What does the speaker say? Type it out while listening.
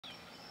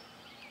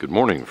Good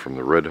morning from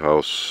the Red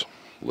House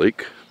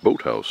Lake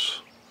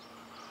Boathouse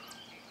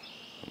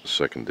on the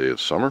second day of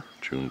summer,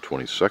 June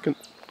 22nd,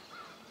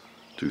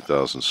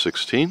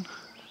 2016.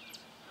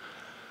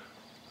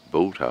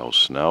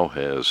 Boathouse now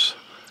has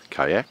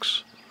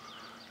kayaks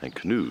and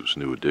canoes,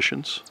 new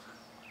additions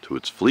to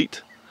its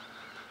fleet.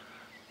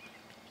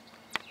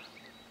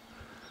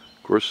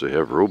 Of course, they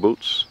have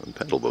rowboats and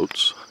paddle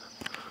boats.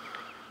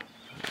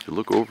 If you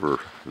look over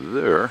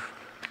there,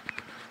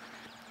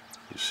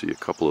 you see a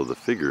couple of the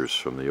figures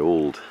from the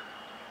old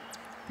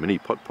mini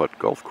putt-putt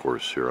golf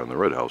course here on the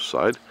Red House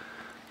side.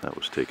 That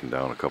was taken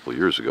down a couple of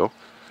years ago,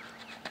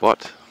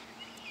 but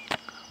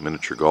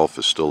miniature golf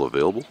is still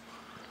available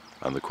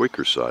on the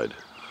Quaker side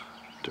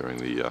during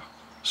the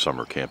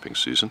summer camping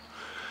season.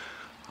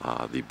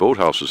 The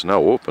boathouse is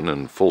now open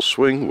and in full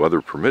swing,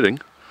 weather permitting.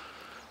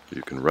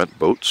 You can rent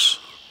boats,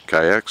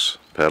 kayaks,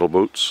 paddle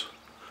boats,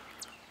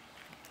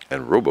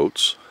 and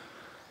rowboats,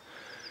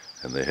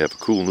 and they have a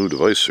cool new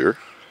device here.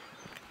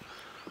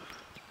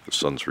 The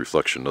sun's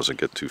reflection doesn't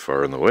get too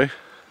far in the way,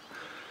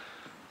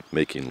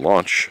 making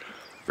launch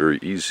very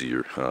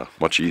easier,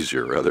 much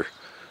easier rather,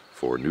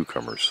 for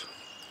newcomers.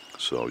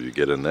 So you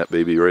get in that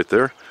baby right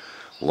there,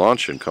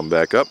 launch and come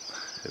back up.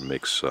 It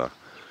makes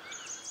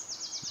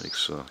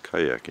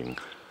kayaking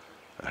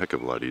a heck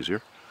of a lot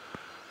easier.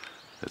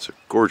 It's a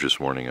gorgeous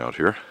morning out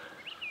here.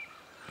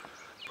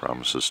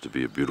 Promises to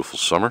be a beautiful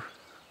summer.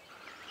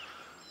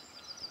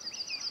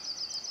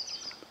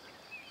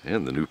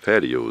 And the new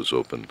patio is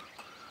open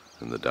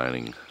in the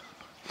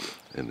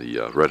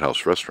Red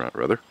House restaurant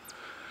rather,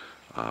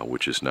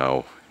 which is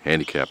now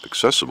handicap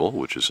accessible,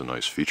 which is a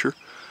nice feature.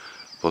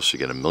 Plus you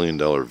get a $1 million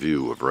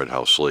view of Red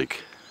House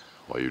Lake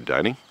while you're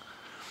dining.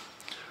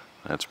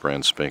 That's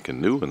brand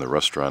spanking new, and the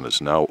restaurant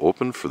is now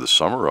open for the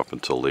summer up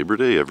until Labor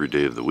Day, every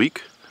day of the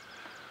week.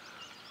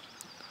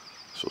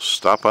 So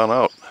stop on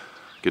out,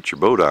 get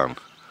your boat on,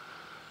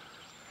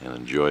 and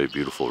enjoy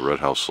beautiful Red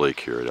House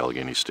Lake here at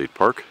Allegany State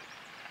Park.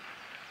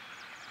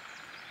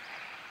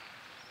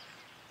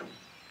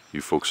 You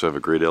folks have a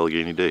great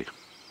Allegany day.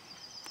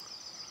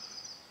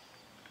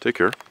 Take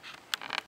care.